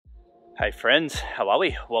Hey friends, how are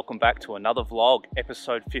we? Welcome back to another vlog,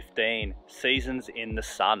 episode 15, Seasons in the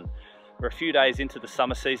Sun. We're a few days into the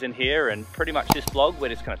summer season here, and pretty much this vlog we're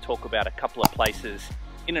just going to talk about a couple of places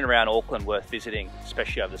in and around Auckland worth visiting,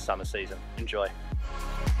 especially over the summer season. Enjoy.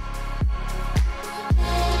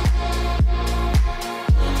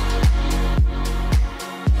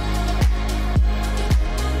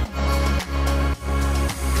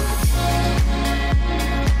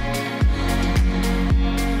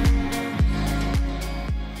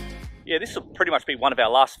 Yeah, this will pretty much be one of our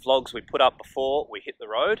last vlogs we put up before we hit the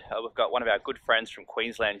road. We've got one of our good friends from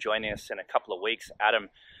Queensland joining us in a couple of weeks. Adam,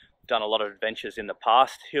 done a lot of adventures in the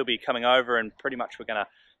past. He'll be coming over and pretty much we're going to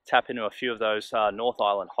tap into a few of those North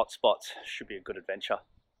Island hotspots. Should be a good adventure.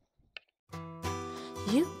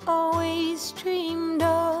 You always dreamed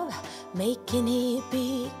of making it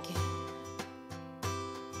big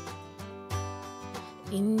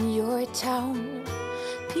in your town.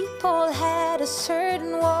 People had a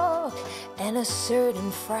certain walk and a certain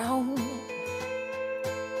frown,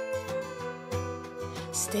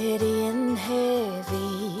 steady and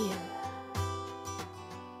heavy,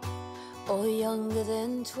 or younger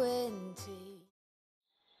than 20.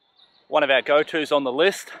 One of our go-tos on the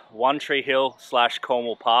list, One Tree Hill /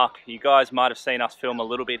 Cornwall Park. You guys might have seen us film a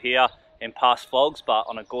little bit here in past vlogs, but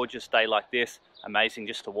on a gorgeous day like this, amazing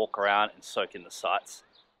just to walk around and soak in the sights.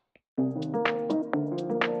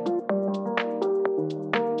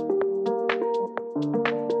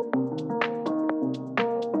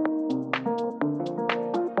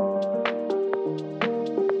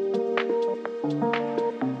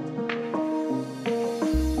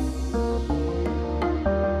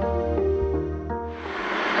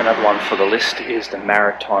 Another one for the list is the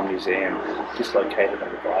Maritime Museum, just located on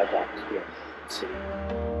the viaduct here in the city.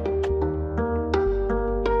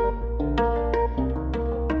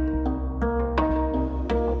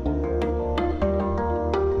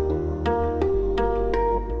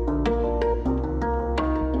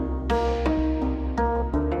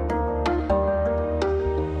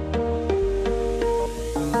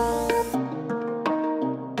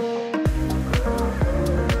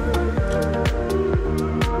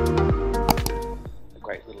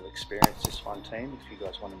 Experience this one team if you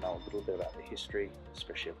guys want to know a little bit about the history,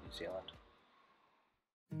 especially of New Zealand.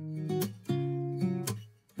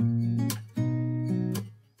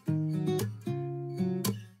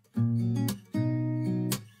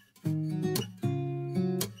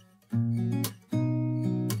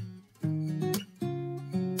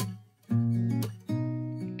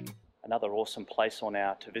 Another awesome place on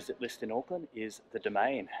our to visit list in Auckland is the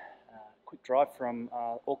Domain. Quick drive from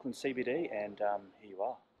Auckland CBD and here you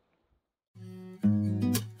are.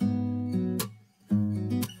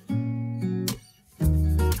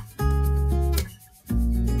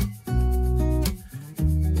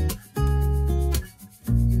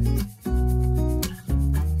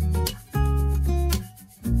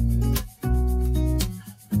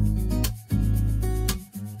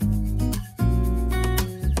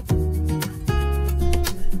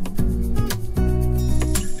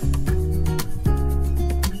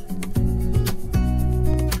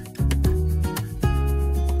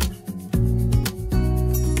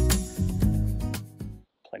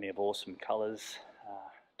 Plenty of awesome colours,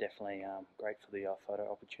 definitely great for the photo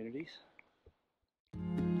opportunities.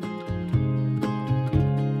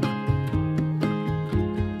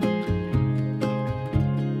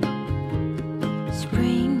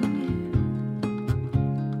 Spring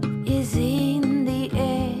is in the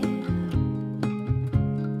air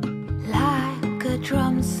like a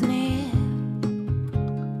drum snare,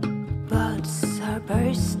 buds are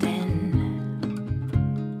bursting.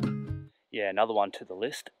 Yeah, another one to the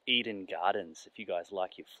list, Eden Gardens. If you guys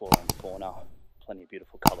like your flora and fauna, plenty of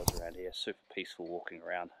beautiful colours around here, super peaceful walking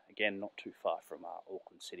around. Again, not too far from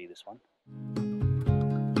Auckland City, this one.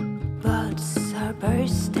 Buds are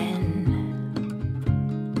bursting,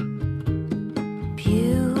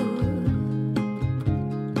 beautiful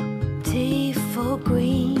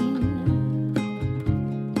green.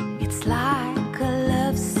 It's like a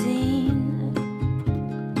love scene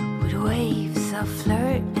with waves of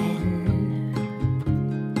flirting.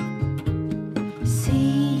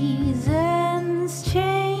 Seasons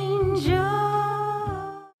change.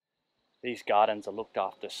 These gardens are looked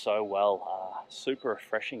after so well, super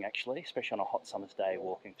refreshing actually, especially on a hot summer's day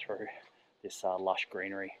walking through this lush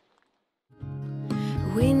greenery.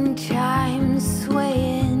 Wind chimes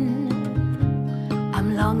swaying,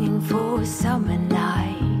 I'm longing for summer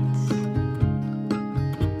nights.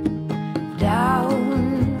 Down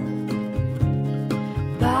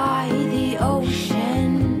by the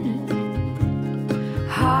ocean,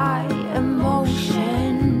 high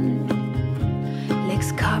emotion.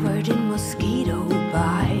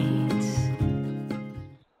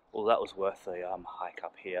 that was worth the hike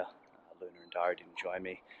up here. Luna and Daria didn't join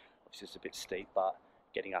me. Obviously it's a bit steep, but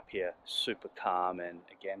getting up here, super calm, and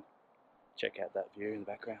again, check out that view in the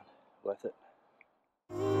background, worth it.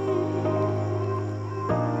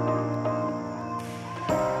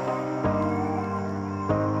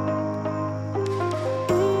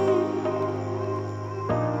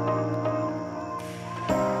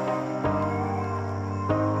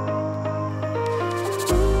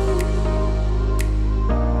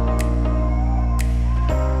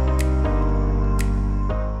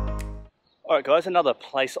 Alright guys, another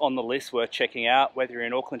place on the list worth checking out, whether you're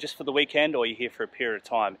in Auckland just for the weekend or you're here for a period of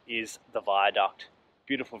time, is the Viaduct.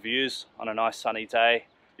 Beautiful views on a nice sunny day.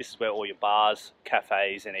 This is where all your bars,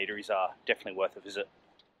 cafes and eateries are. Definitely worth a visit.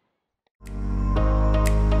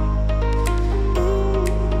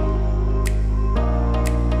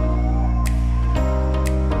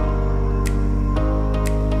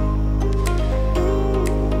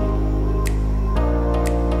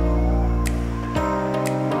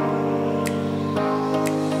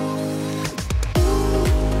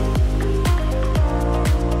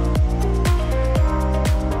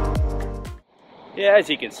 Yeah,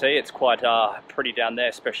 as you can see, it's quite pretty down there,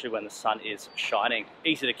 especially when the sun is shining.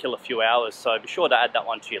 Easy to kill a few hours, so be sure to add that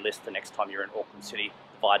one to your list the next time you're in Auckland City,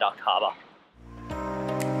 Viaduct Harbour.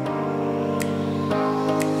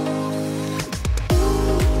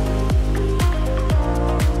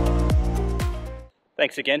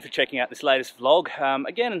 Thanks again for checking out this latest vlog.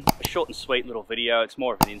 Again, a short and sweet little video. It's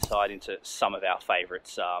more of an insight into some of our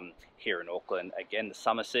favourites here in Auckland. Again, the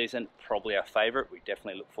summer season, probably our favourite. We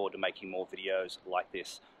definitely look forward to making more videos like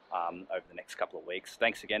this over the next couple of weeks.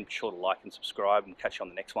 Thanks again. Be sure to like and subscribe, and catch you on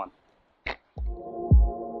the next one.